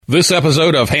This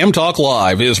episode of Ham Talk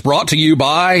Live is brought to you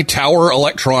by Tower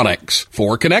Electronics.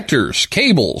 For connectors,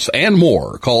 cables, and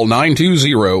more, call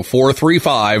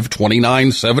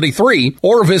 920-435-2973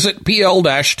 or visit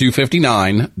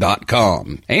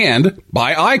pl-259.com. And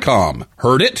by ICOM.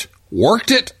 Heard it,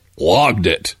 worked it, logged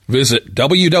it. Visit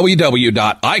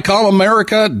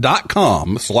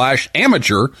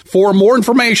www.icomamerica.com/amateur for more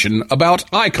information about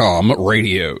ICOM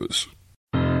radios.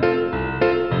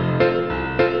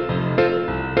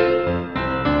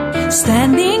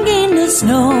 Standing in the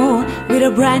snow with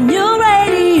a brand new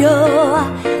radio,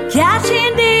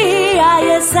 catching the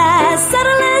ISS,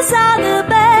 satellites are the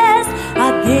best.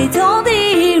 Update on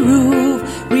the roof,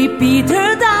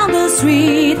 repeater down the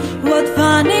street. What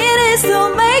fun it is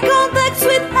to make contacts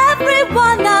with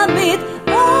everyone I meet.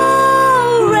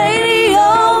 Oh,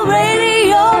 radio,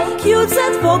 radio, cute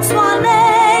and folks one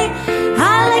day.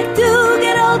 I like to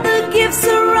get all the gifts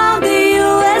around the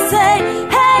USA.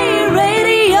 Hey,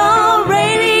 radio,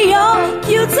 radio,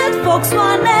 cute and folks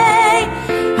one day.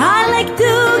 I like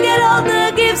to get all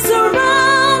the gifts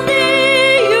around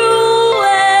the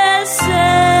USA.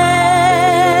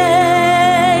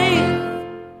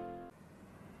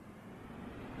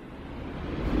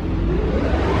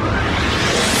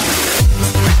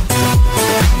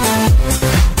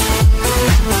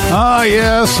 Ah,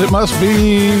 yes, it must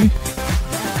be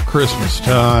Christmas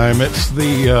time. It's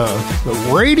the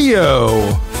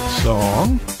radio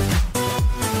song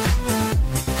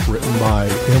written by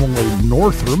Emily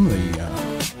Northam, the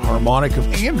harmonic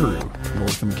of Andrew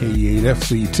Northam,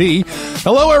 KE8FCT.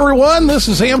 Hello, everyone. This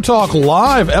is Ham Talk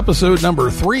Live, episode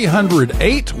number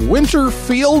 308, Winter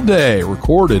Field Day,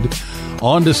 recorded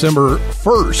on December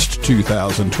 1st,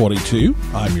 2022.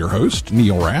 I'm your host,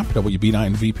 Neil Rapp,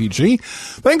 WB9VPG.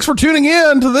 Thanks for tuning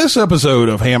in to this episode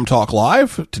of Ham Talk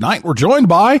Live. Tonight we're joined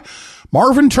by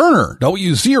Marvin Turner,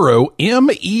 W0MET,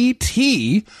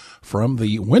 from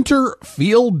the Winter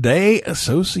Field Day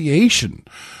Association.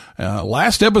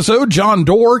 Last episode, John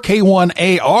Doerr,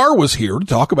 K1AR, was here to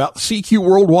talk about the CQ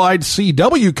Worldwide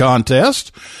CW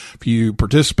contest. If you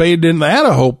participated in that,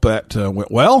 I hope that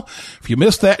went well. If you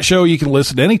missed that show, you can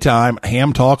listen anytime,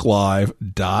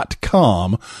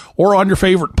 hamtalklive.com, or on your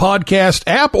favorite podcast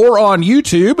app, or on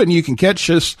YouTube, and you can catch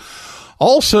us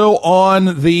also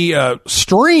on the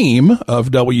stream of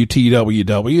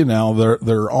WTWW. Now,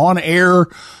 their on-air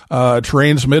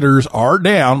transmitters are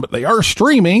down, but they are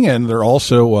streaming, and they're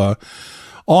also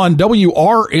on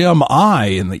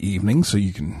WRMI in the evening, so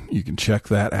you can check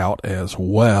that out as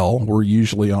well. We're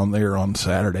usually on there on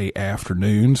Saturday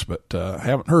afternoons, but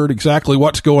haven't heard exactly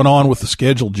what's going on with the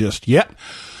schedule just yet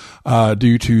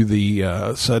due to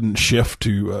the sudden shift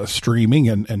to streaming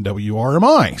and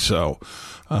WRMI. So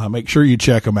make sure you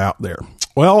check them out there.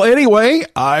 Well, anyway,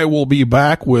 I will be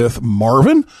back with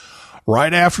Marvin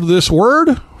right after this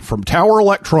word from Tower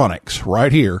Electronics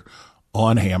right here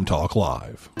on Ham Talk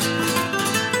Live.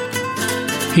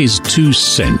 His 2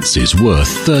 cents is worth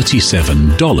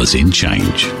 $37 in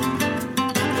change.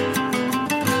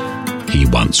 He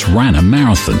once ran a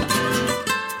marathon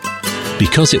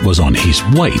because it was on his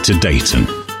way to Dayton.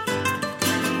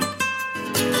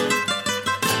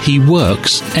 He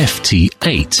works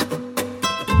FT8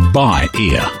 by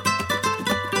ear.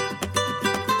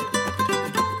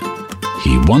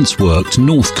 He once worked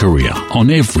North Korea on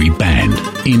every band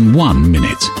in 1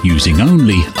 minute using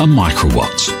only a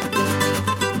microwatt.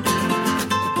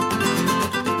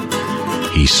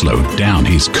 He slowed down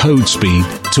his code speed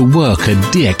to work a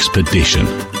de-expedition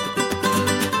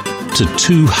to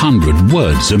 200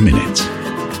 words a minute.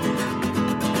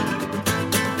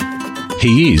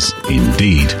 He is,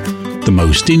 indeed, the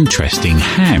most interesting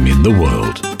ham in the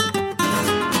world.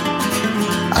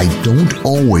 I don't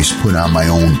always put on my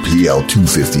own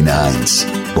PL259s,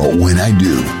 but when I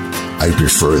do, I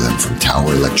prefer them from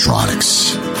Tower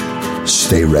Electronics.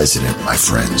 Stay resident, my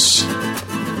friends.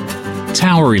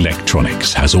 Tower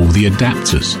Electronics has all the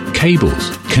adapters,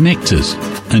 cables, connectors,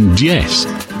 and yes,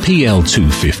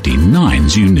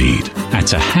 PL259s you need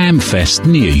at a hamfest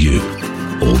near you,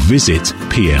 or visit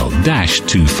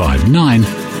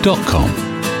pl-259.com.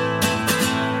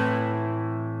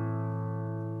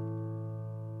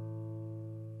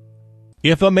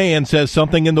 If a man says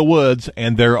something in the woods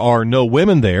and there are no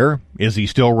women there, is he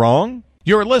still wrong?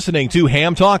 You're listening to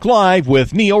Ham Talk Live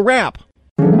with Neil Rapp.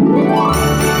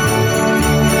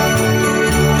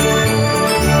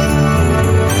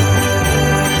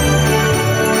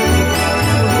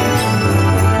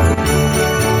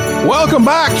 Welcome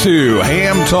back to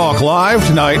Ham Talk Live.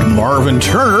 Tonight, Marvin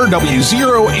Turner,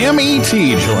 W0MET,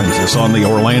 joins us on the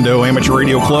Orlando Amateur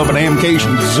Radio Club and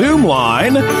Hamcation Zoom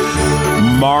line.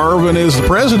 Marvin is the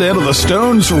president of the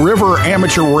Stones River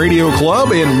Amateur Radio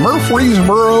Club in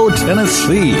Murfreesboro,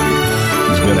 Tennessee.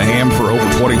 He's been a ham for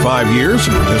over 25 years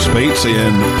and participates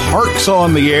in Parks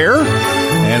on the Air.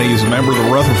 And he's a member of the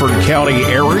Rutherford County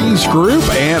Aries Group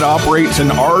and operates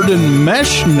an Arden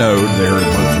Mesh node there in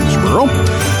Murfreesboro.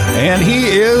 And he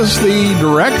is the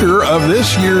director of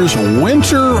this year's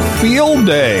Winter Field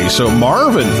Day. So,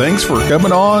 Marvin, thanks for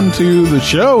coming on to the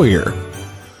show here.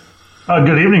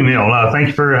 Good evening, Neil. Thank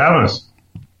you for having us.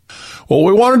 Well,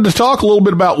 we wanted to talk a little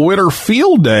bit about Winter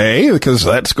Field Day because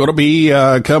that's going to be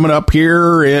coming up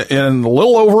here in a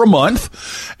little over a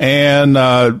month,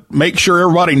 and make sure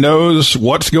everybody knows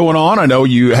what's going on. I know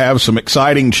you have some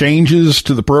exciting changes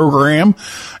to the program,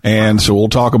 and so we'll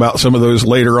talk about some of those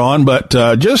later on. But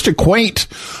just acquaint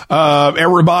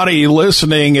everybody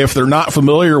listening, if they're not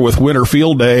familiar with Winter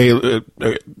Field Day,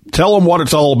 tell them what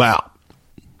it's all about.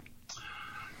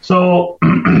 So,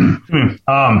 Winter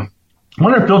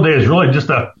Field Day is really just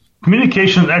a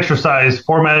communication exercise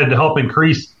formatted to help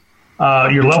increase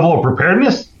your level of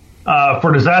preparedness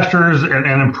for disasters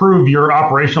and improve your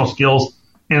operational skills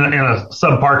in a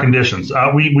subpar conditions.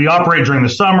 We operate during the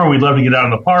summer. We love to get out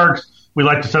in the parks. We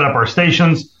like to set up our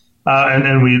stations,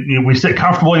 and we sit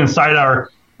comfortably inside our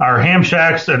ham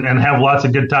shacks and have lots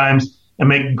of good times and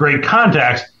make great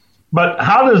contacts. But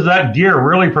how does that gear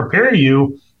really prepare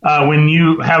you when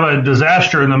you have a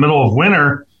disaster in the middle of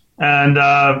winter? And,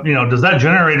 does that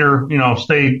generator,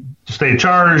 stay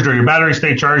charged, or your battery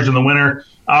stay charged in the winter?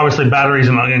 Obviously, batteries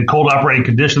in cold operating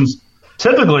conditions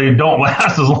typically don't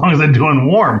last as long as they do in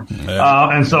warm.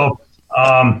 Yeah.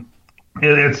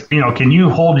 It's, can you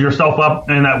hold yourself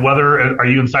up in that weather? Are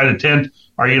you inside a tent?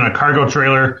 Are you in a cargo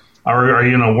trailer? Or are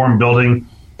you in a warm building?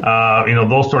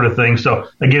 Those sort of things. So,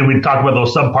 again, we talk about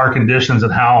those subpar conditions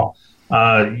and how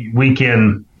we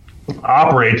can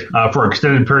operate for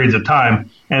extended periods of time.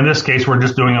 And in this case, we're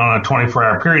just doing it on a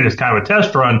 24-hour period as kind of a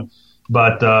test run.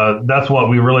 But that's what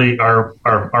we really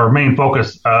our main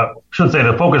focus. Should say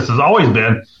the focus has always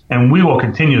been, and we will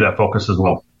continue that focus as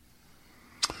well.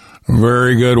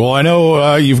 Very good. Well, I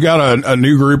know you've got a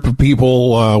new group of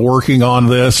people working on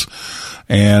this,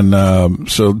 and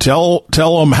so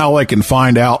tell them how they can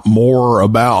find out more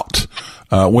about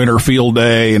Winter Field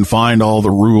Day and find all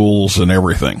the rules and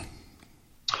everything.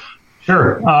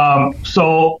 Sure.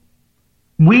 So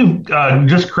we've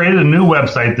just created a new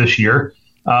website this year,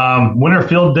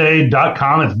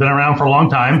 winterfieldday.com. It's been around for a long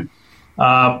time.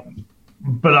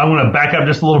 But I want to back up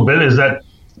just a little bit, is that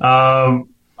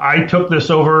I took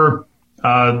this over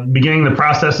beginning the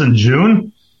process in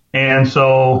June. And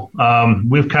so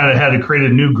we've kind of had to create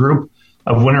a new group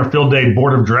of Winter Field Day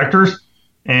Board of Directors.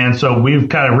 And so we've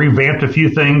kind of revamped a few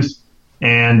things.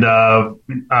 And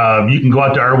you can go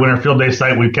out to our Winter Field Day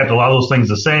site. We've kept a lot of those things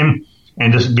the same.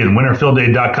 And just get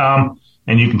winterfieldday.com,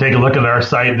 and you can take a look at our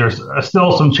site. There's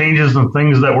still some changes and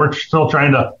things that we're still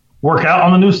trying to work out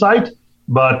on the new site.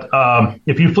 But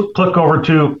if you click over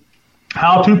to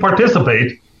how to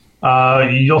participate,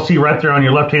 you'll see right there on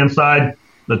your left-hand side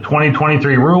the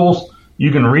 2023 rules. You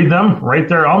can read them right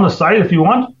there on the site if you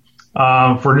want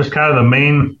for just kind of the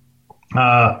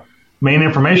main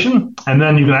information. And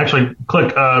then you can actually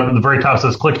click at the very top,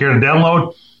 says click here to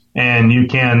download, and you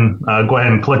can go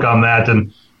ahead and click on that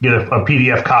and get a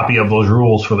PDF copy of those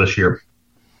rules for this year.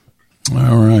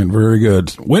 All right. Very good.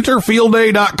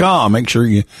 Winterfieldday.com. Make sure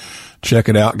you check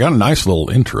it out. Got a nice little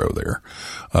intro there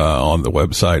on the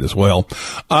website as well.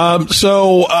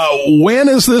 So when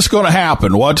is this going to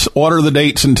happen? What are the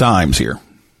dates and times here?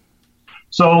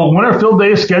 So Winter Field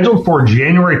Day is scheduled for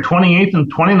January 28th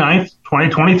and 29th,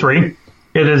 2023.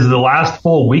 It is the last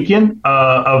full weekend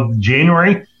of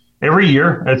January every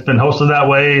year. It's been hosted that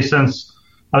way since,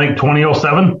 I think,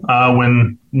 2007,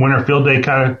 when Winter Field Day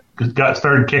kind of got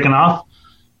started kicking off.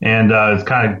 And it's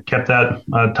kind of kept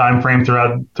that time frame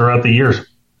throughout the years.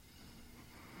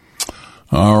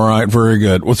 All right, very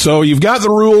good. Well, so you've got the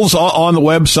rules on the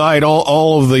website,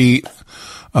 all of the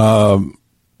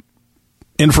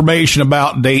information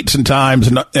about dates and times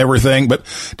and everything, but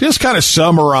just kind of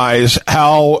summarize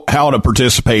how to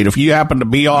participate. If you happen to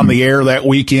be on the air that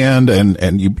weekend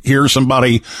and you hear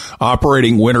somebody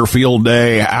operating Winter Field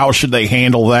Day, how should they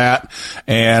handle that?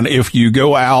 And if you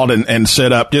go out and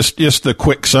set up just the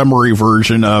quick summary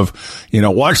version of,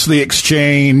 what's the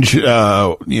exchange,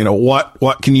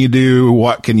 what can you do?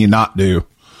 What can you not do?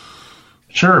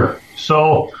 Sure.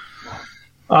 So,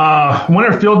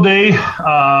 Winter Field Day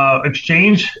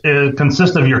exchange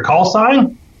consists of your call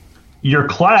sign, your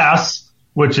class,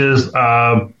 which is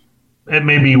it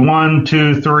may be 1,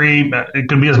 2, 3, it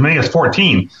could be as many as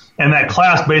 14, and that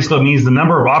class basically means the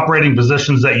number of operating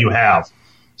positions that you have.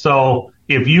 So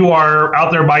if you are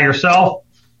out there by yourself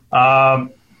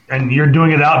and you're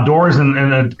doing it outdoors in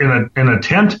a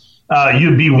tent,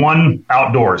 you'd be one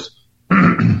outdoors.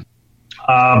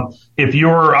 If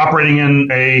you're operating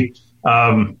in a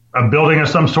building of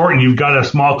some sort and you've got a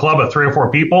small club of 3 or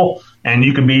 4 people, and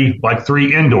you can be like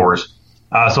 3 indoors.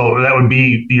 So that would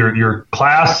be your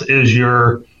class is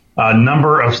your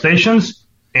number of stations,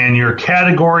 and your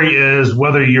category is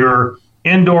whether you're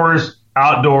indoors,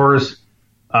 outdoors,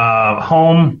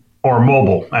 home, or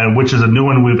mobile, and which is a new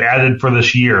one we've added for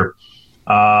this year.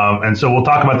 And so we'll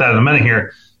talk about that in a minute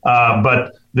here.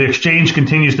 But the exchange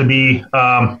continues to be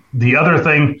the other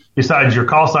thing besides your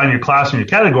call sign, your class, and your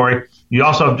category. You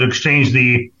also have to exchange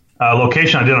the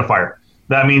location identifier.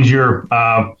 That means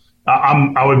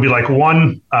I would be like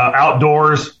one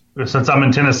outdoors. Since I'm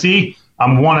in Tennessee,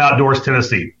 I'm one outdoors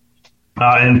Tennessee.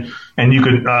 And you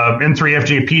could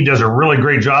N3FJP does a really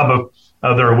great job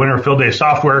of their winter field day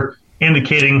software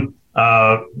indicating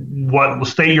what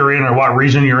state you're in or what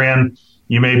region you're in.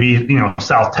 You may be,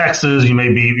 South Texas. You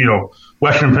may be,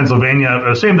 Western Pennsylvania.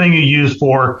 The same thing you use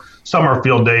for summer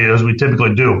field day as we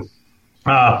typically do.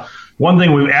 One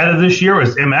thing we've added this year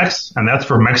is MX, and that's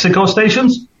for Mexico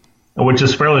stations, which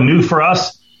is fairly new for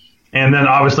us. And then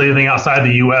obviously anything outside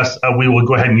the U.S., we will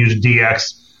go ahead and use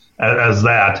DX as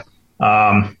that.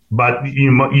 But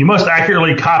you must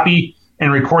accurately copy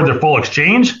and record the full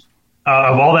exchange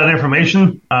of all that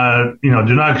information. Do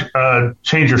not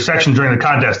change your section during the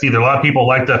contest either. A lot of people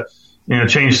like to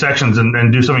change sections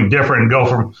and do something different and go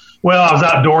from, I was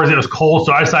outdoors, it was cold,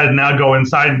 so I decided now go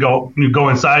inside and go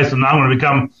inside, so now I'm going to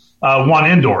become one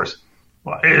indoors.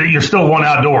 You're still one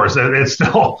outdoors. It's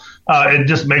still it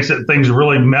just makes things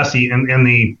really messy in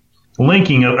the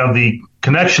linking of the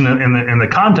connection in the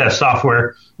contest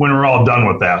software when we're all done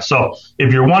with that. So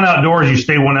if you're one outdoors, you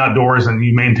stay one outdoors and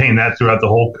you maintain that throughout the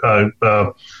whole of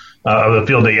the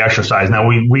field day exercise. Now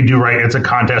we do it's a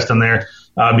contest in there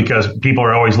because people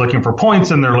are always looking for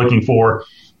points and they're looking for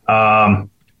how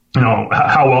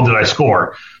well did I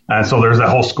score. And so there's that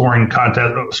whole scoring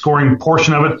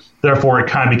portion of it. Therefore, it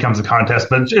kind of becomes a contest.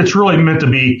 But it's really meant to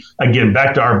be, again,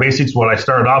 back to our basics, what I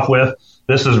started off with.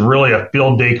 This is really a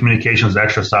field day communications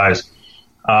exercise.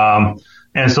 And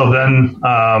so then,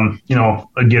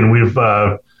 again, we've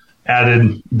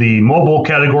added the mobile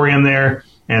category in there.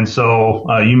 And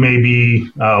so you may be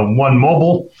one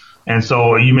mobile. And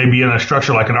so you may be in a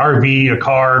structure like an RV, a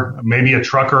car, maybe a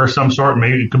trucker of some sort.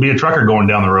 Maybe it could be a trucker going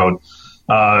down the road.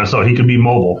 So he could be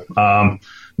mobile.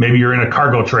 Maybe you're in a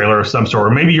cargo trailer of some sort,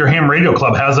 or maybe your ham radio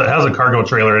club has a cargo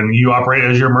trailer and you operate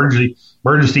as your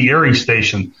emergency area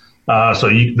station. So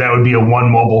that would be a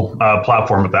one mobile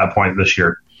platform at that point this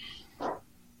year.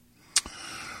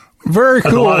 Very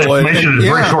cool. A lot of information is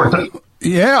very short.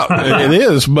 Yeah, it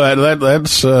is, but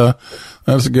that's a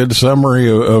good summary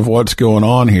of what's going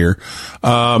on here.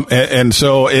 And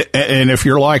so if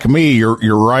you're like me,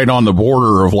 you're right on the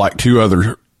border of like 2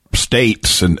 other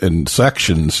states and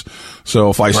sections. So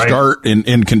if I start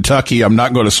in Kentucky, I'm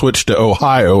not going to switch to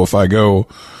Ohio if I go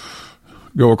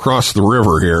across the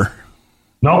river here.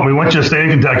 No, we want you to stay in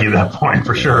Kentucky at that point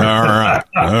for sure. All right.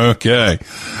 Okay.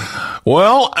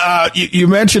 Well, you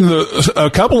mentioned a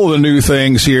couple of the new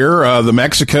things here, the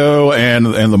Mexico and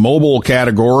the mobile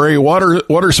category. What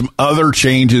are some other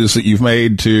changes that you've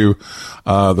made to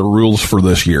the rules for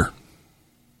this year?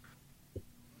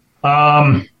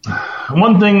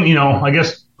 One thing, I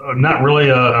guess not really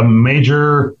a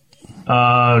major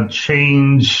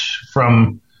change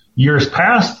from years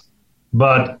past,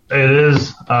 but it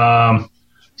is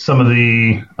some of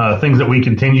the things that we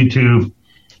continue to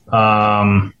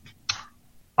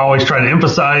always try to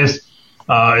emphasize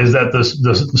is that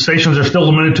the stations are still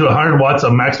limited to 100 watts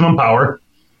of maximum power.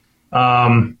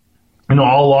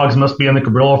 All logs must be in the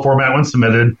Cabrillo format when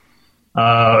submitted.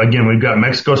 Again, we've got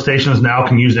Mexico stations now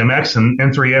can use MX and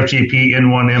N3FGP,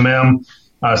 N1MM.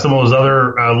 Some of those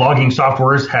other logging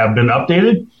softwares have been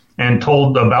updated and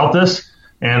told about this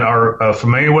and are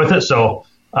familiar with it. So,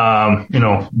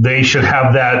 they should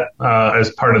have that as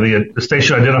part of the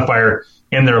station identifier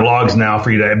in their logs now for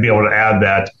you to be able to add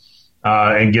that.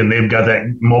 Again, they've got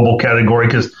that mobile category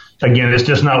because, again, it's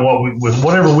just not with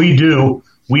whatever we do,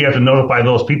 we have to notify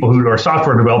those people who are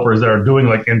software developers that are doing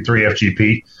like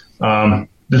N3FGP.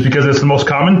 Just because it's the most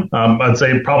common, I'd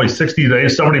say probably 60 to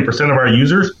 70% of our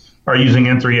users are using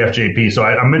N3FJP. So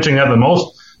I'm mentioning that the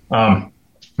most.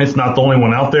 It's not the only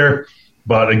one out there,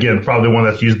 but again, probably the one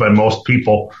that's used by most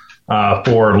people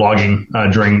for logging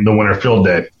during the winter field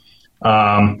day.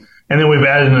 And then we've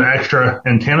added an extra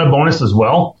antenna bonus as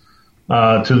well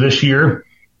to this year.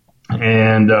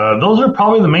 And those are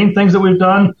probably the main things that we've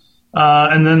done.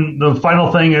 And then the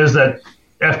final thing is that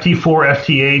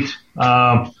FT4,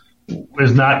 FT8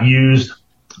 is not used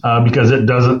because it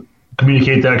doesn't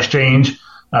communicate that exchange.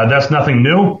 That's nothing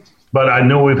new, but I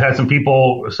know we've had some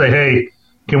people say, hey,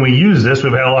 can we use this?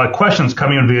 We've had a lot of questions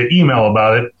coming in via email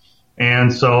about it.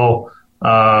 And so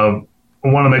I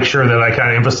want to make sure that I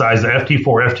kind of emphasize that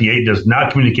FT4, FT8 does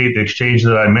not communicate the exchange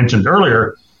that I mentioned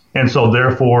earlier. And so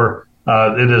therefore,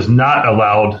 it is not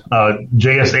allowed.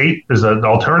 JS8 is an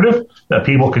alternative that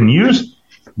people can use,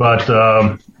 but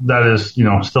that is,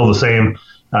 still the same.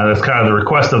 That's kind of the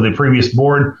request of the previous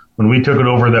board when we took it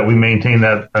over, that we maintain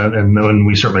that, and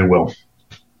we certainly will.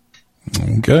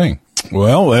 Okay.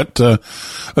 Well, that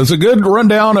is a good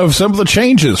rundown of some of the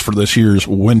changes for this year's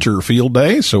Winter Field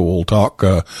Day. So we'll talk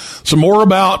some more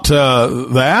about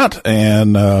that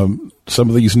and some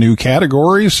of these new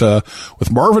categories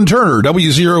with Marvin Turner,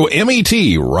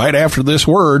 W0MET, right after this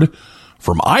word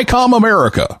from ICOM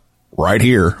America, right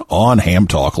here on Ham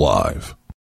Talk Live.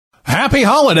 Happy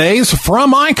holidays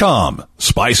from ICOM.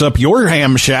 Spice up your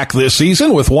ham shack this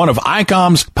season with one of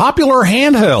ICOM's popular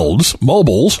handhelds,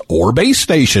 mobiles, or base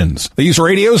stations. These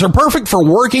radios are perfect for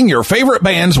working your favorite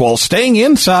bands while staying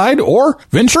inside or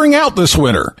venturing out this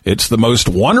winter. It's the most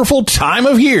wonderful time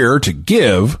of year to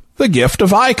give the gift of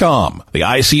ICOM. The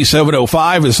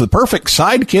IC705 is the perfect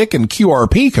sidekick and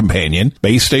QRP companion.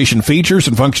 Base station features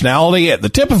and functionality at the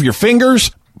tip of your fingers,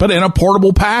 but in a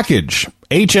portable package.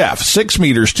 HF, 6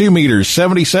 meters, 2 meters,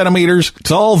 70 centimeters.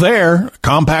 It's all there.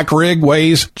 Compact rig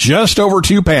weighs just over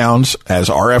 2 pounds, has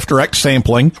RF direct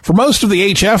sampling for most of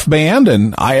the HF band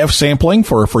and IF sampling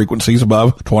for frequencies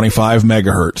above 25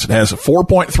 megahertz. It has a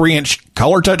 4.3-inch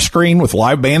color touch screen with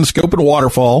live band scope and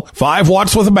waterfall, 5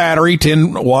 watts with a battery,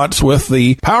 10 watts with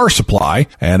the power supply,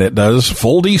 and it does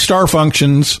full D-Star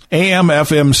functions, AM,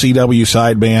 FM, CW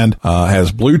sideband,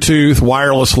 has Bluetooth,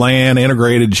 wireless LAN,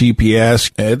 integrated GPS.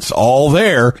 It's all there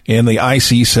in the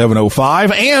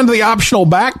IC705 and the optional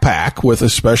backpack with a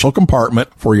special compartment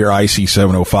for your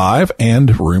IC705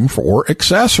 and room for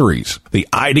accessories. The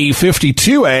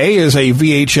ID52A is a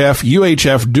VHF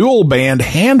UHF dual band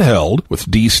handheld with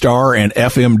D-Star and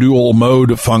FM dual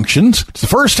mode functions. It's the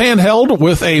first handheld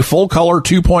with a full color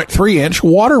 2.3-inch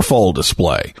waterfall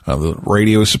display. The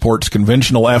radio supports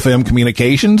conventional FM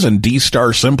communications and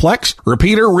D-Star simplex,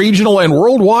 repeater, regional, and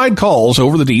worldwide calls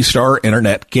over the D-Star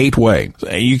Internet Gateway.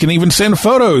 You can even send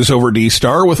photos over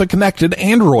D-Star with a connected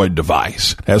Android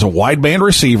device. It has a wideband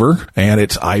receiver, and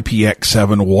it's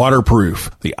IPX7 waterproof.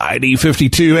 The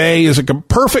ID52A is a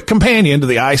perfect companion to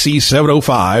the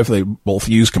IC705. They both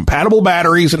use compatible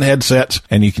batteries and headsets,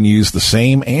 and you can use the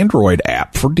same Android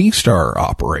app for D-Star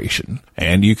operation.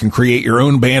 And you can create your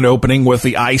own band opening with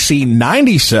the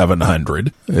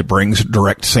IC9700. It brings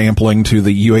direct sampling to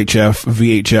the UHF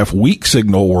VHF weak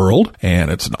signal world,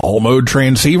 and it's an all-mode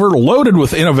transceiver loaded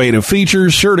with innovative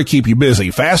features sure to keep you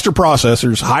busy. Faster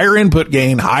processors, higher input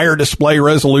gain, higher display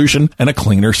resolution, and a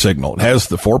cleaner signal. It has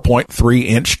the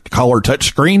 4.3-inch color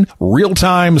touchscreen,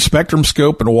 real-time spectrum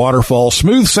scope and waterfall,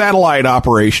 smooth satellite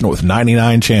operation with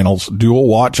 99 channels, dual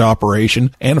watch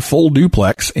operation, and full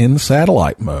duplex in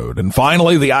satellite mode. And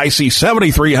finally, the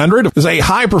IC7300 is a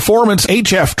high-performance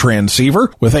HF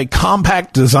transceiver with a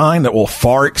compact design that will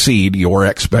far exceed your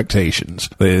expectations.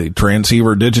 The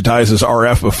transceiver digitizes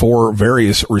RF before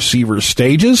various receiver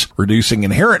stages, reducing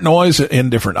inherent noise in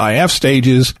different IF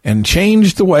stages, and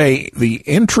changed the way the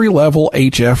entry-level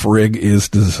HF rig is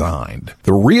designed.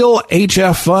 The real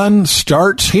HF fun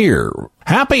starts here.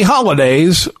 Happy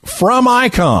holidays from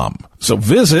ICOM. So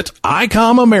visit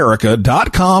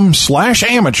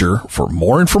ICOMAmerica.com/amateur for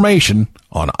more information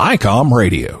on ICOM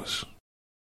radios.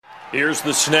 Here's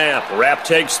the snap. Rapp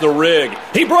takes the rig.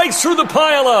 He breaks through the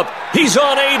pileup. He's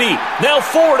on 80. Now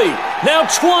 40. Now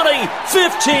 20.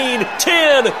 15.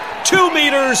 10. 2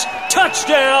 meters.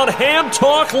 Touchdown. Ham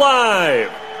Talk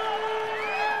Live.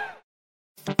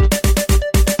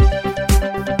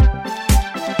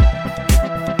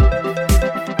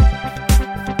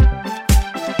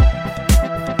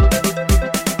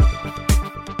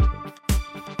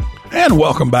 And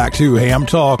welcome back to Ham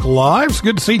Talk Live. It's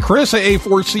good to see Chris at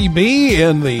A4CB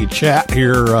in the chat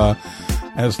here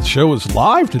as the show is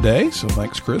live today. So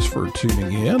thanks, Chris, for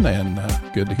tuning in, and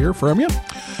good to hear from you.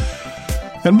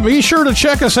 And be sure to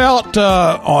check us out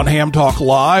on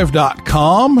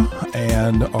hamtalklive.com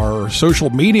and our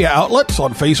social media outlets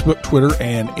on Facebook, Twitter,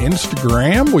 and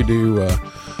Instagram. We do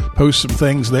post some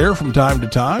things there from time to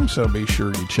time, so be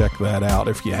sure you check that out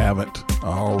if you haven't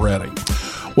already.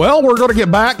 Well, we're going to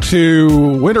get back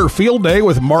to Winter Field Day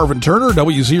with Marvin Turner,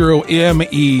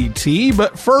 W0MET.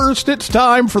 But first, it's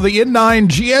time for the N9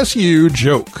 GSU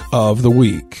Joke of the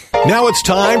Week. Now it's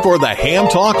time for the Ham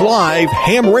Talk Live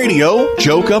Ham Radio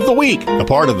Joke of the Week, the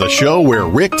part of the show where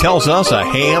Rick tells us a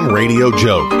ham radio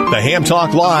joke. The Ham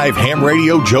Talk Live Ham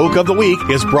Radio Joke of the Week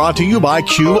is brought to you by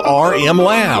QRM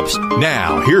Labs.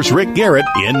 Now, here's Rick Garrett,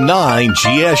 N9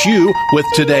 GSU, with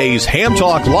today's Ham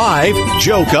Talk Live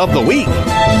Joke of the Week.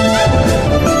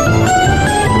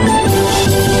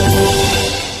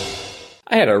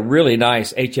 I had a really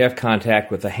nice HF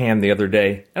contact with a ham the other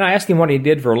day, and I asked him what he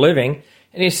did for a living,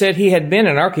 and he said he had been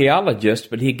an archaeologist,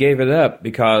 but he gave it up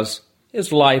because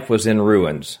his life was in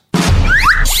ruins.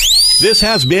 This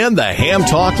has been the Ham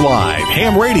Talk Live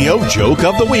Ham Radio Joke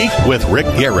of the Week with Rick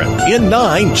Garrett,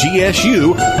 N9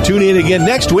 GSU. Tune in again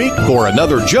next week for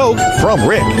another joke from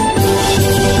Rick.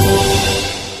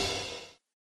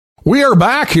 We are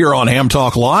back here on Ham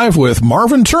Talk Live with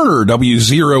Marvin Turner,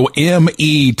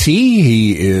 W0MET.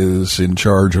 He is in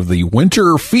charge of the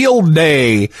Winter Field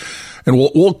Day, and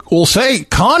we'll say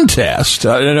contest.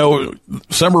 You know,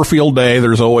 Summer Field Day,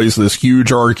 there's always this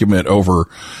huge argument over,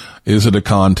 is it a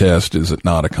contest, is it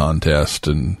not a contest?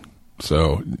 And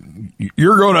so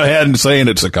you're going ahead and saying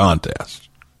it's a contest.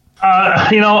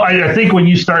 I think when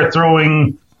you start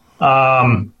throwing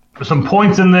some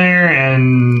points in there,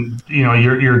 and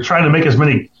you're trying to make as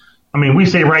many. I mean, we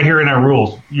say right here in our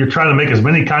rules, you're trying to make as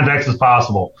many contacts as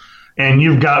possible, and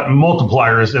you've got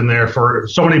multipliers in there for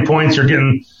so many points you're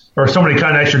getting, or so many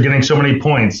contacts you're getting so many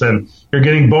points, and you're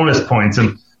getting bonus points.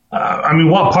 And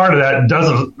what part of that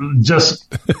doesn't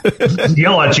just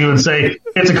yell at you and say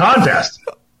it's a contest?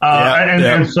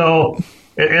 And so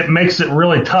it makes it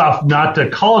really tough not to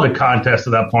call it a contest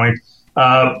at that point.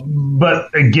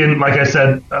 But again, like I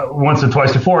said once or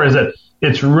twice before, is that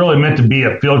it's really meant to be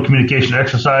a field communication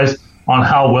exercise on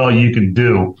how well you can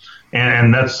do.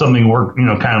 And that's something we're,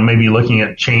 kind of maybe looking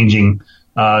at changing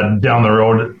down the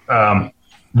road.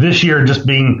 This year just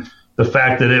being the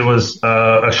fact that it was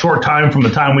a short time from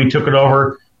the time we took it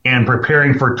over and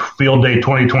preparing for Field Day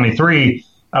 2023,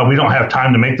 we don't have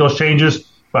time to make those changes.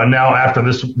 But now after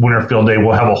this Winter Field Day,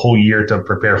 we'll have a whole year to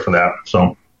prepare for that.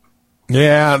 So.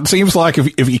 Yeah, it seems like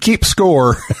if you keep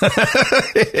score,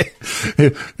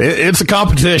 it's a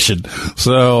competition.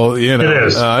 So, it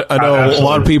is. I know absolutely. A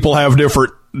lot of people have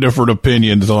different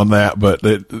opinions on that, but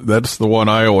that's the one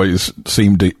I always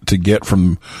seem to get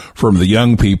from the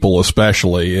young people,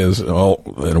 especially, is,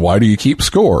 and why do you keep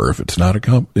score if it's not a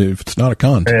contest?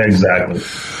 Exactly.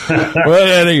 But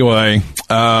anyway,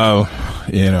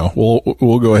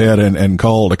 we'll go ahead and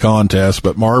call it a contest.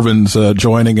 But Marvin's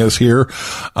joining us here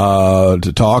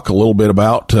to talk a little bit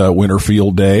about Winter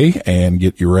Field Day and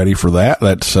get you ready for that.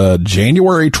 That's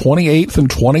January 28th and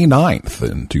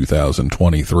 29th in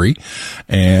 2023.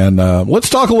 And let's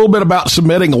talk a little bit about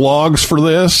submitting logs for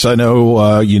this. I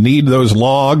know you need those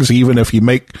logs, even if you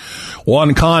make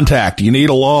one contact. You need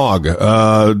a log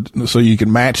so you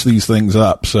can match these things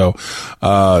up. So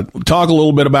talk a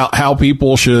little bit about how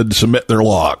people should submit their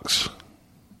logs.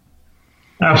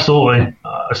 Absolutely.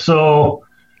 So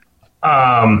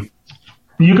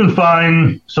you can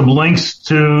find some links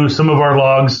to some of our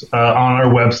logs on our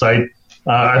website.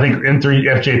 I think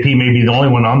N3FJP may be the only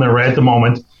one on there right at the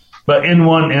moment. But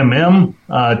N1MM,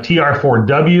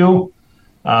 TR4W,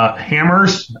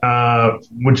 Hammers,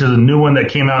 which is a new one that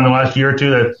came out in the last year or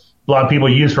two that a lot of people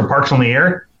use for Parks on the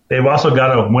Air. They've also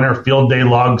got a Winter Field Day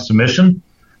log submission.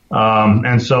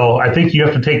 And so I think you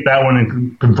have to take that one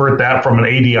and convert that from an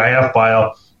ADIF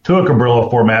file to a Cabrillo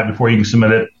format before you can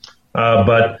submit it.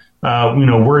 But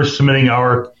we're submitting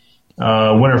our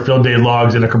Winter Field Day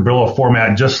logs in a Cabrillo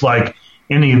format, just like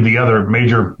any of the other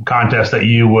major contests that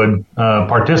you would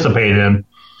participate in.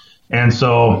 And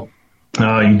so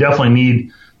you definitely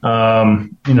need, the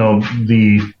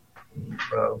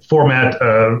format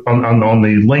on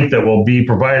the link that will be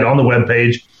provided on the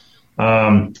webpage.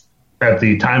 At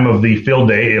the time of the field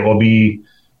day, it will be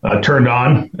turned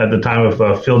on at the time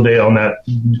of field day on that,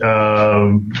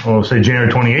 we'll say January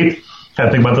 28th. Had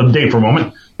to think about the date for a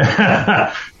moment.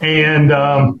 And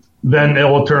then it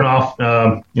will turn off,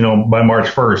 by March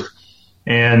 1st.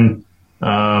 And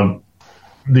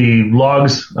the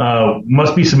logs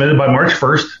must be submitted by March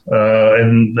 1st,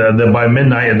 and by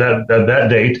midnight at that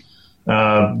date.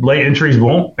 Late entries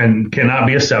won't and cannot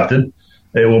be accepted.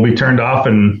 It will be turned off,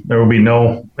 and there will be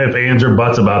no ifs, ands, or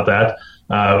buts about that.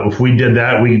 If we did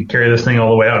that, we'd carry this thing all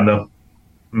the way out into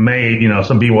May.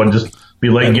 Some people would just be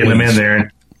late getting them in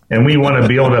there. And we want to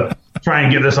be able to try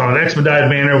and get this on an expedited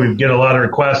manner. We get a lot of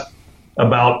requests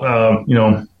about,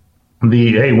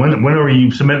 hey, when are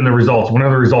you submitting the results? When are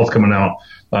the results coming out?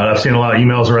 I've seen a lot of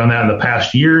emails around that in the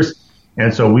past years.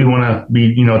 And so we want to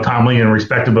be, timely and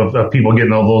respectful of people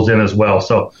getting all those in as well.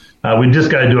 So we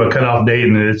just got to do a cutoff date,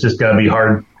 and it's just got to be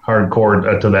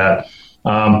hardcore to that.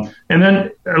 And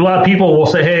then a lot of people will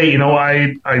say, hey,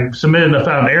 I submitted and I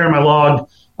found an error in my log.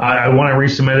 I want to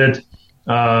resubmit it.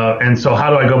 And so how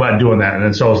do I go about doing that?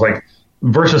 And so it's like,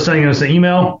 versus sending us an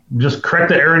email, just correct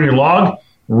the error in your log,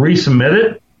 resubmit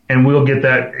it, and we'll get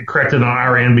that corrected on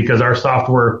our end, because our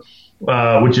software,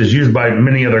 which is used by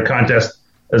many other contests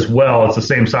as well, it's the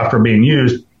same software being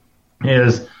used,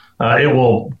 is it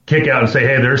will kick out and say,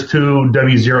 hey, there's 2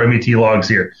 W0 MET logs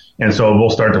here. And so we'll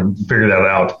start to figure that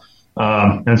out.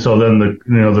 And so then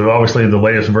obviously the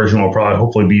latest version will probably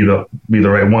hopefully be the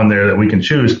right one there that we can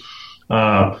choose.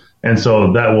 And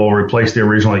so that will replace the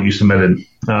original that you submitted.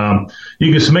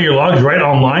 You can submit your logs right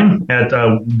online at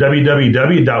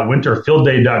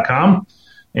www.winterfieldday.com.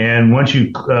 And once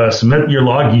you submit your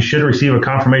log, you should receive a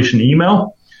confirmation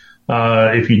email.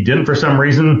 If you didn't for some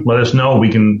reason, let us know. We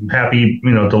can happy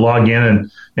to log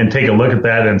in and take a look at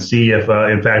that and see if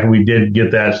in fact we did get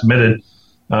that submitted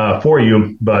for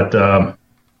you. But I'm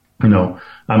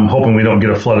hoping we don't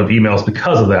get a flood of emails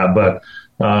because of that. But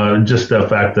just the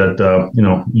fact that,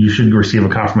 you should receive a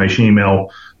confirmation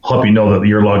email, help you know that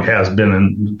your log has been,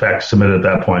 in fact, submitted at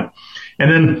that point.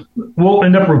 And then we'll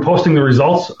end up reposting the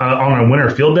results on our winter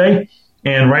field day.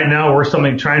 And right now we're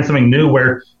trying something new,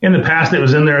 where in the past it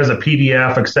was in there as a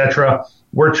PDF, etc.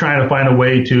 We're trying to find a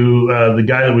way to, the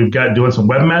guy that we've got doing some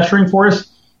webmastering for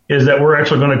us, is that we're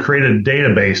actually going to create a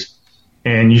database.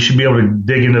 And you should be able to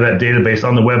dig into that database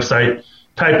on the website,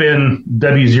 type in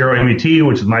W0 MET,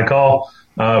 which is my call,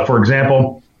 for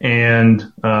example,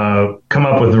 and come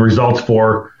up with the results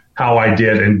for how I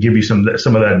did, and give you some of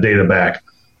that data back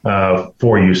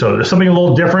for you. So there's something a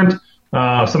little different,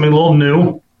 something a little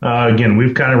new. Again,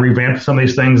 we've kind of revamped some of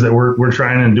these things that we're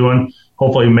trying and doing,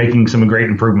 hopefully making some great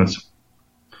improvements.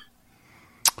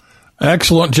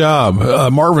 Excellent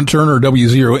job. Marvin Turner,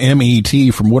 W0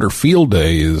 MET from Winter Field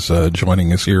Day, is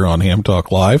joining us here on Ham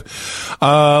Talk Live.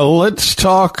 Let's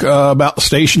talk about the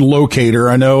station locator.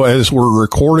 I know as we're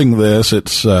recording this,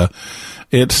 it's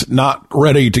not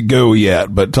ready to go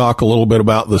yet, but talk a little bit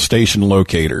about the station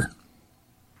locator.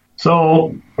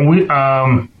 So we,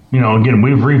 again,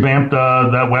 we've revamped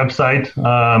that website,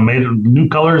 made new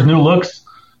colors, new looks,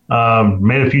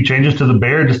 made a few changes to the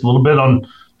bear, just a little bit on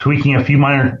tweaking a few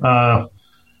minor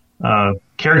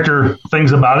character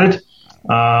things about it.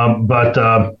 But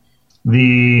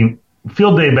the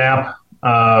field day map,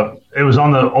 it was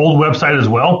on the old website as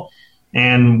well.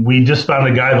 And we just found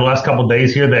a guy the last couple of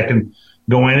days here that can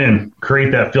go in and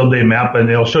create that field day map, and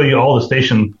it'll show you all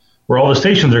the where all the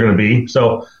stations are going to be.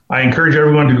 So I encourage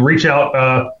everyone to reach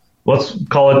out. Let's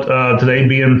call it today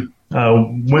being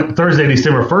Thursday,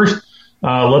 December 1st.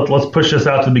 Let's push this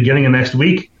out to the beginning of next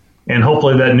week. And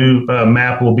hopefully that new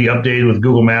map will be updated with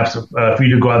Google Maps for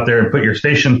you to go out there and put your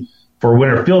station for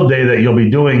Winter Field Day that you'll be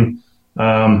doing,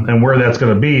 and where that's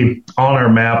going to be on our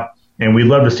map. And we'd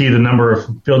love to see the number of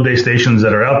field day stations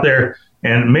that are out there.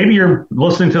 And maybe you're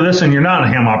listening to this and you're not a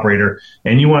ham operator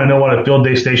and you want to know what a field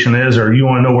day station is, or you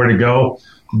want to know where to go.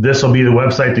 This will be the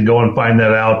website to go and find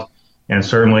that out. And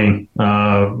certainly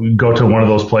go to one of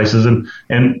those places.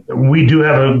 And we do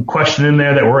have a question in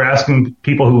there that we're asking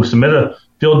people who submit a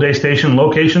field day station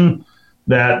location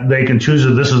that they can choose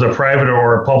if this is a private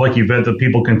or a public event that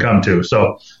people can come to.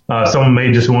 So someone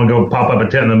may just want to go pop up a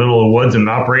tent in the middle of the woods and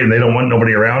operate, and they don't want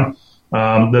nobody around.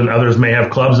 Then others may have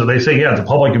clubs that they say, yeah, it's a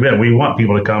public event. We want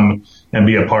people to come and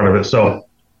be a part of it. So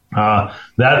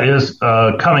that is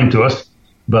coming to us.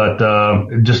 But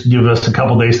just give us a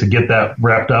couple days to get that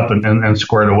wrapped up and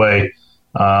squared away.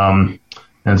 And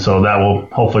so that will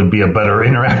hopefully be a better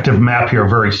interactive map here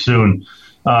very soon.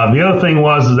 The other thing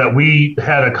was that we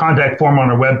had a contact form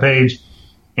on our webpage,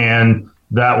 and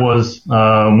that was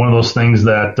one of those things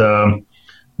that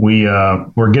we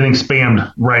were getting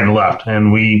spammed right and left.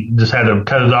 And we just had to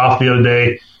cut it off the other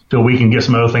day till we can get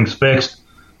some other things fixed.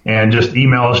 And just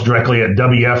email us directly at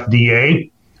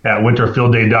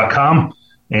wfda@winterfieldday.com.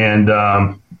 And,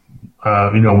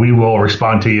 we will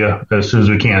respond to you as soon as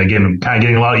we can. Again, kind of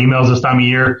getting a lot of emails this time of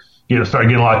year, start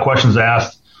getting a lot of questions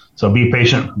asked. So be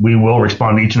patient. We will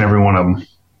respond to each and every one of them.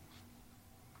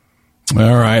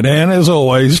 All right. And as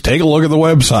always, take a look at the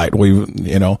website.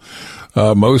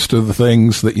 Most of the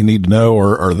things that you need to know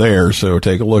are there. So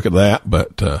take a look at that.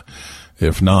 But,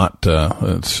 if not,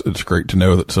 it's great to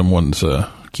know that someone's,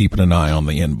 keeping an eye on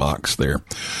the inbox there.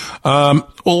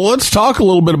 Well, let's talk a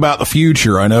little bit about the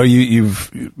future. I know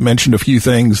you've mentioned a few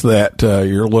things that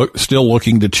you're still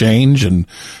looking to change and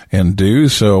do.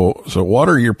 So what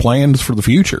are your plans for the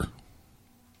future?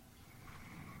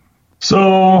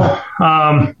 So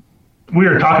we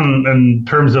were talking in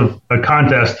terms of a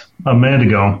contest a minute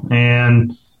ago,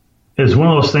 and it's one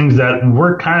of those things that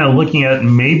we're kind of looking at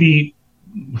maybe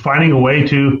finding a way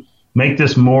to make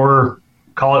this more,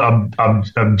 call it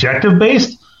objective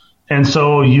based. And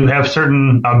so you have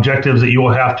certain objectives that you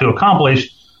will have to accomplish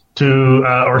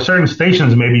or certain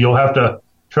stations maybe you'll have to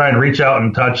try and reach out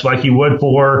and touch like you would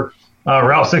for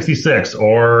Route 66,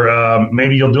 or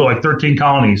maybe you'll do like 13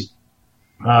 colonies.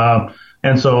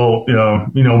 And so,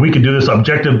 we could do this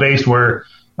objective based where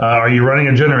are you running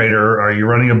a generator? Are you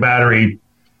running a battery?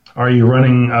 Are you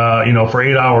running, for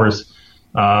 8 hours?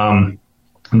 Different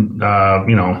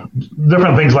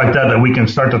things like that we can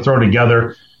start to throw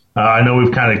together. I know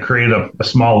we've kind of created a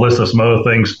small list of some other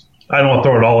things. I don't want to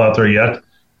throw it all out there yet,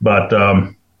 but,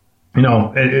 more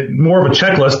of a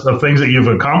checklist of things that you've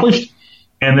accomplished.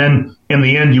 And then in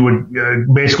the end, you would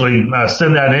basically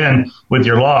send that in with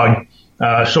your log,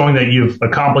 showing that you've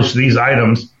accomplished these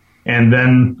items. And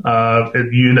then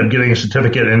you end up getting a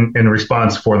certificate in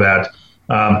response for that.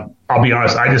 I'll be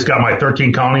honest, I just got my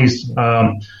 13 colonies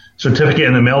certificate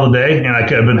in the mail today, and I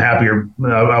could have been happier.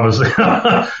 I was like,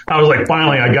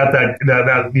 finally, I got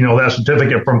that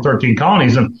certificate from 13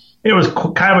 colonies, and it was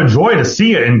kind of a joy to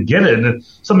see it and get it. And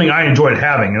it's something I enjoyed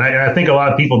having, and I think a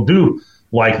lot of people do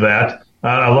like that.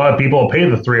 A lot of people pay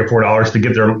the $3 or $4 to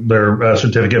get their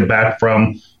certificate back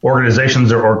from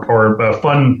organizations or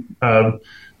fun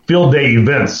field day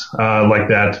events like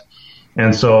that.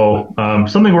 And so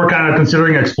something we're kind of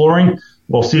considering exploring.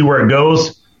 We'll see where it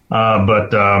goes.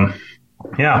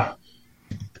 Yeah.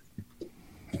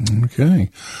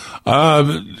 Okay.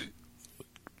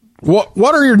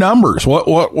 What are your numbers?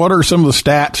 What are some of the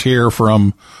stats here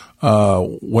from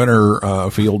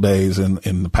winter field days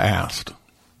in the past?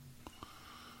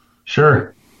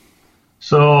 Sure.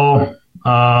 So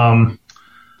some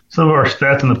of our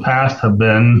stats in the past have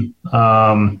been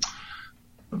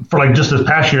for like just this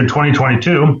past year,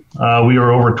 2022, we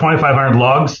were over 2,500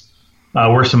 logs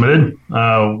were submitted.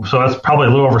 So that's probably a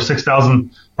little over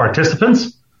 6,000 participants.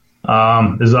 Is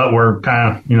that we're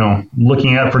kind of,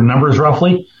 looking at for numbers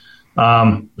roughly.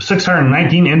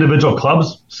 619 individual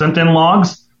clubs sent in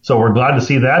logs. So we're glad to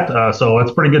see that. So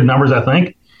that's pretty good numbers, I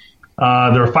think.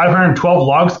 There were 512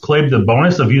 logs claimed the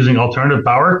bonus of using alternative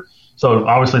power. So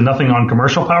obviously nothing on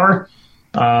commercial power.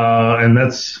 And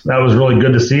that was really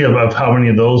good to see of how many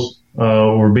of those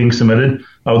were being submitted.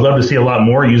 I would love to see a lot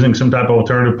more using some type of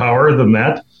alternative power than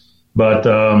that. But,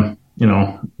 again,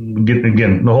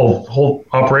 the whole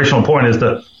operational point is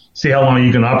to see how long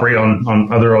you can operate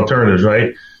on other alternatives,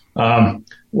 right? What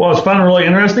was fun and really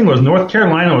interesting was North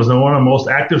Carolina was one of the most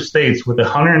active states with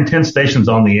 110 stations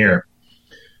on the air.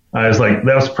 I was like,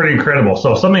 that was pretty incredible.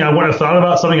 So something I wouldn't have thought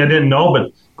about, something I didn't know,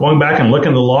 but going back and looking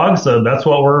at the logs, that's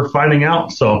what we're finding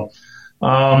out. So,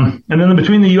 and then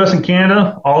between the U.S. and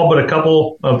Canada, all but a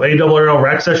couple of ARRL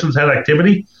rack sessions had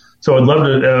activity. So I'd love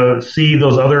to see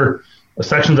those other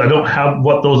sections. I don't have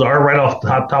what those are right off the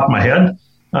top of my head,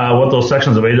 what those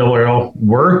sections of ARRL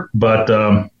were, but,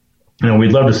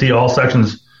 we'd love to see all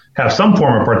sections have some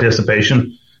form of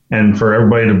participation and for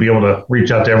everybody to be able to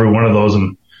reach out to every one of those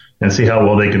and see how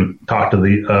well they can talk to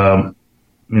the,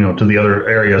 to the other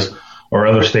areas or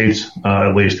other states,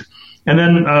 at least. And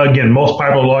then, again, most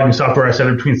popular logging software, I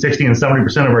said between 60 and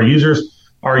 70% of our users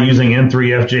are using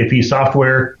N3 FJP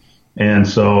software. And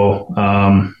so,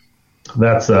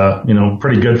 that's,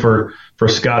 pretty good for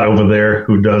Scott over there,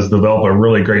 who does develop a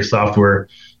really great software.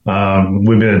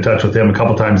 We've been in touch with him a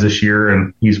couple times this year,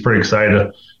 and he's pretty excited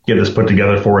to get this put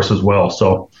together for us as well.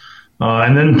 So,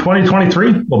 and then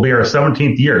 2023 will be our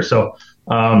 17th year. So,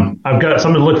 I've got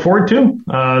something to look forward to,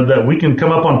 that we can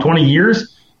come up on 20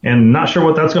 years, and not sure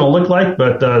what that's going to look like,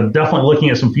 but, definitely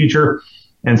looking at some future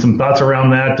and some thoughts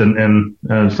around that and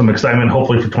some excitement,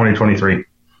 hopefully for 2023.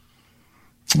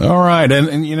 All right. And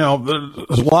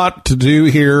there's a lot to do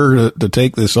here to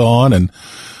take this on. And,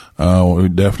 we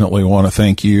definitely want to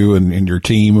thank you and your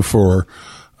team for,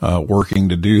 working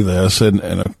to do this. And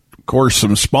of course,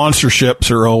 some sponsorships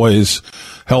are always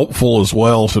helpful as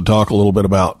well. So talk a little bit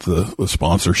about the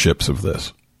sponsorships of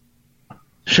this.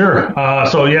 Sure.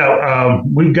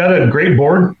 We've got a great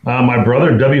board. My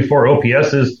brother,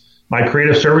 W4OPS, is my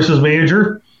creative services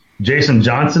manager. Jason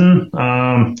Johnson,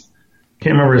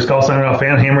 can't remember his call sign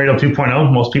offhand, Ham Radio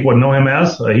 2.0. Most people would know him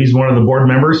as. He's one of the board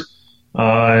members,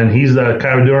 and he's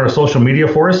kind of doing our social media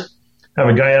for us. I have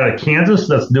a guy out of Kansas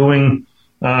that's doing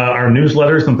our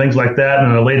newsletters and things like that,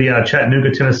 and a lady out of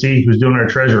Chattanooga, Tennessee, who's doing our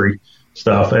treasury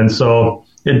stuff. And so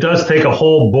it does take a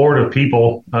whole board of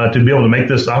people to be able to make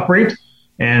this operate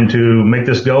and to make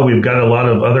this go. We've got a lot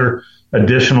of other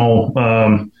additional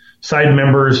side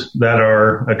members that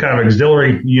are a kind of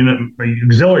auxiliary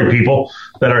people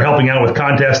that are helping out with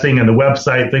contesting and the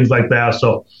website, things like that.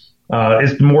 So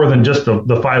it's more than just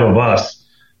the five of us.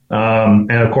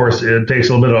 And of course, it takes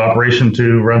a little bit of operation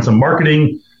to run some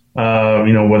marketing,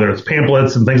 whether it's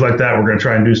pamphlets and things like that. We're going to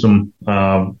try and do some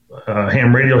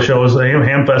ham radio shows,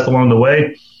 ham fest along the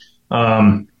way.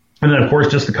 And then, of course,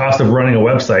 just the cost of running a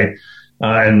website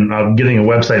and getting a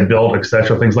website built, et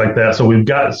cetera, things like that. So we've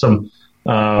got some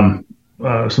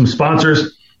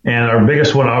sponsors, and our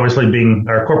biggest one obviously being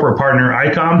our corporate partner,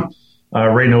 ICOM.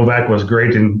 Ray Novak was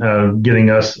great in getting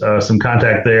us some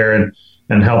contact there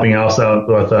and helping us out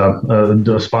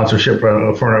with sponsorship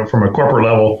from a corporate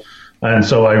level. And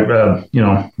so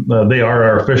they are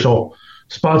our official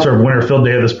sponsor of Winter Field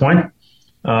Day at this point.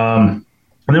 And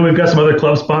then we've got some other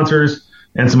club sponsors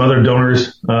and some other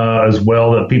donors as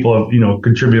well that people have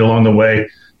contributed along the way.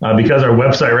 Because our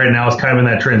website right now is kind of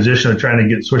in that transition of trying to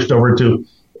get switched over to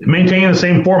maintaining the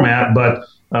same format, but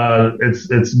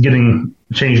it's getting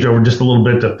changed over just a little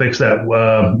bit to fix that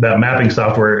mapping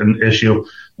software issue.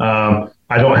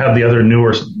 I don't have the other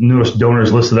newest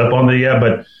donors listed up on there yet,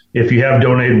 but if you have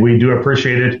donated, we do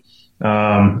appreciate it.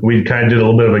 We kind of did a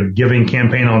little bit of a giving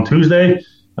campaign on Tuesday.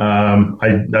 I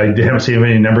haven't seen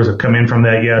any numbers have come in from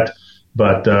that yet,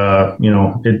 but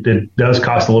it does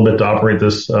cost a little bit to operate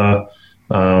this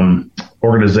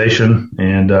organization,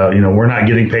 and we're not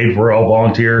getting paid. We're all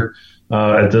volunteer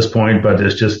at this point, but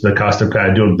it's just the cost of kind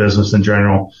of doing business in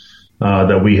general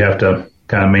that we have to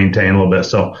kind of maintain a little bit.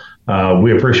 So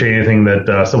we appreciate anything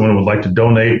that someone would like to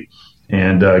donate,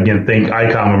 and again, thank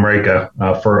ICOM America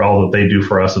for all that they do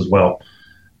for us as well.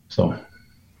 So.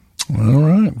 All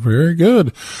right. Very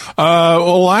good.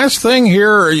 Last thing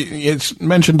here, it's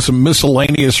mentioned some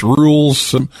miscellaneous rules,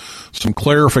 some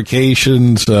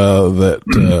clarifications, that,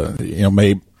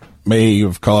 may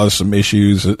have caused some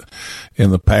issues in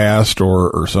the past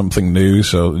or something new.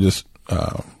 So just,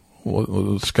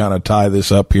 let's kind of tie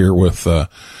this up here with a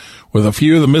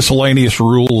few of the miscellaneous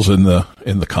rules in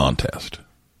the contest.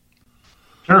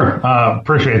 Sure.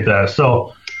 Appreciate that.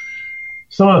 So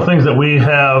some of the things that we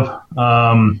have,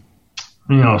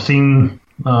 seen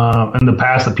in the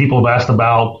past that people have asked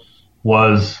about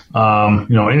was,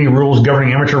 any rules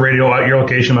governing amateur radio at your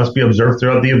location must be observed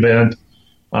throughout the event.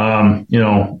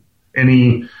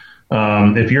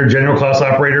 If you're a general class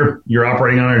operator, you're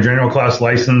operating on a general class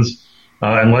license,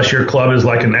 unless your club is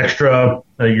like an extra,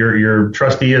 your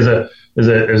trustee is an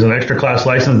extra class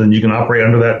license, then you can operate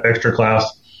under that extra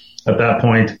class at that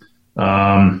point.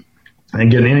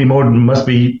 Again, any mode must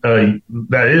be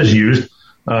that is used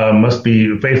must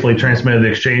be faithfully transmitted to the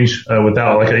exchange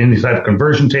without like any type of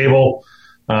conversion table.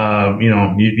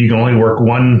 You can only work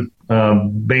one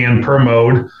band per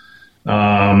mode.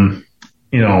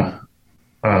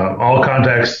 All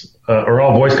contacts or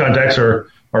all voice contacts are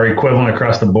equivalent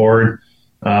across the board.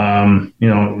 Same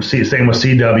with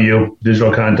CW,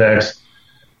 digital contacts.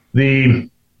 One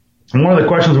of the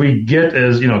questions we get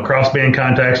is, crossband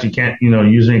contacts. You can't,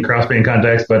 use any crossband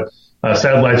contacts, but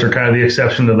satellites are kind of the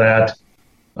exception to that.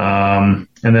 And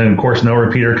then, of course, no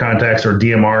repeater contacts or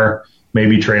DMR may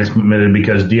be transmitted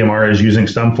because DMR is using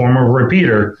some form of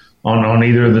repeater on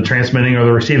either the transmitting or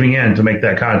the receiving end to make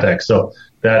that contact. So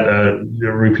that the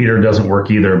repeater doesn't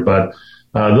work either. But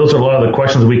those are a lot of the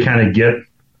questions we kind of get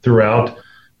throughout.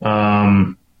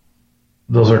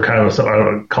 Those are kind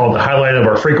of called the highlight of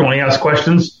our frequently asked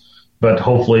questions. But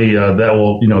hopefully that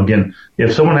will, again,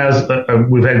 if someone has,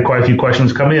 we've had quite a few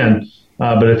questions come in.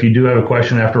 But if you do have a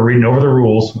question after reading over the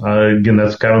rules, again,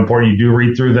 that's kind of important. You do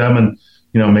read through them and,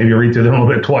 maybe read through them a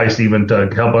little bit twice even to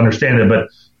help understand it. But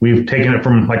we've taken it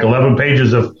from like 11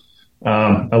 pages of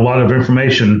a lot of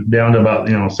information down to about,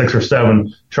 6 or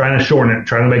 7, trying to shorten it,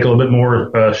 trying to make it a little bit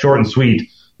more short and sweet,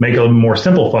 make it a little more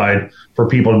simplified for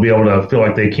people to be able to feel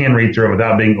like they can read through it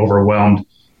without being overwhelmed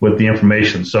with the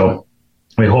information. So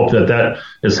we hope that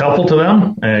is helpful to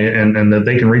them and that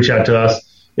they can reach out to us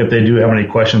if they do have any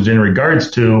questions in regards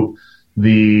to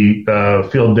the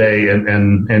field day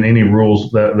and any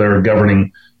rules that are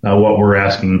governing what we're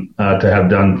asking to have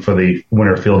done for the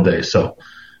winter field day. So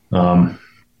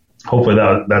hopefully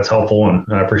that's helpful, and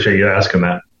I appreciate you asking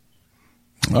that.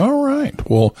 All right.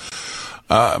 Well,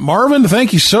 Marvin,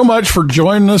 thank you so much for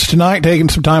joining us tonight, taking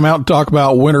some time out to talk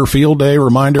about Winter Field Day.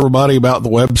 Remind everybody about the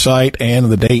website and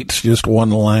the dates just one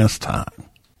last time.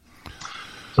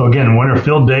 So again, Winter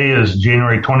Field Day is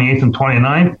January 28th and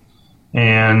 29th.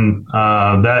 and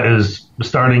that is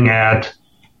starting at.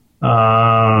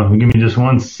 Give me just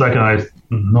 1 second. I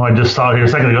just saw it here a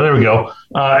second ago. There we go.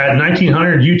 At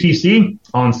 1900 UTC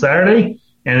on Saturday,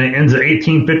 and it ends at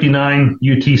 1859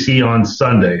 UTC on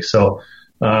Sunday. So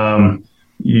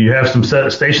you have some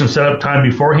station setup time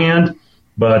beforehand,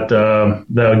 but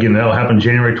that'll happen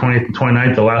January 20th and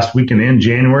 29th, the last weekend in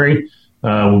January.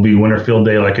 Will be Winter Field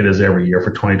Day like it is every year for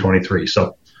 2023.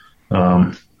 So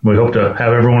we hope to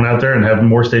have everyone out there and have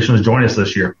more stations join us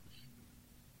this year.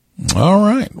 All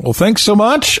right. Well, thanks so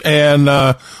much, and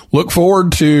look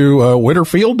forward to Winter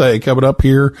Field Day coming up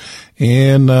here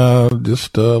in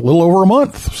just a little over a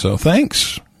month. So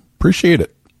thanks. Appreciate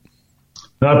it.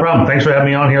 No problem. Thanks for having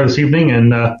me on here this evening,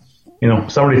 and,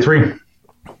 Summer 3.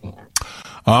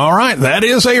 All right, that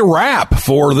is a wrap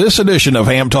for this edition of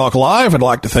Ham Talk Live. I'd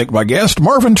like to thank my guest,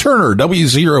 Marvin Turner,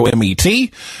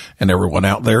 W0MET, and everyone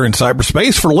out there in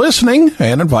cyberspace for listening,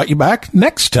 and invite you back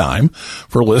next time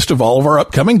for a list of all of our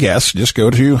upcoming guests. Just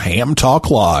go to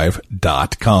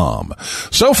hamtalklive.com.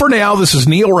 So for now, this is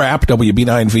Neil Rapp,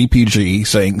 WB9VPG,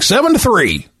 saying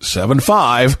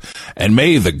 7375, and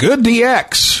may the good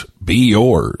DX be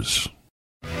yours.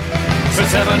 For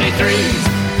 73,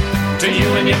 to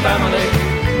you and your family,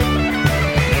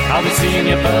 I'll be seeing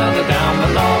you further down the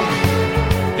log.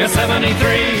 You're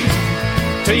 73,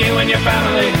 to you and your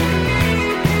family,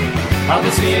 I'll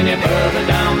be seeing you further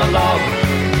down the log.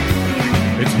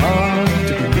 It's hard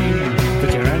to believe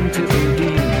that you're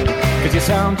anti-OD, 'cause you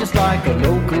sound just like a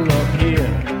local up here.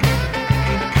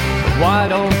 But why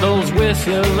don't those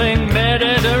whistling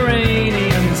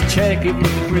Mediterraneans check if the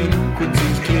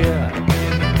frequency's clear?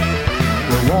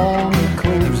 We're warm and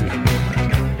cozy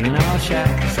in our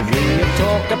shacks, and we have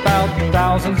talked about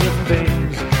thousands of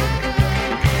things.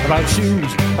 About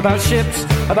shoes, about ships,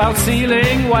 about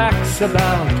sealing wax,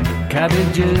 about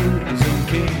cabbages and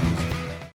kings.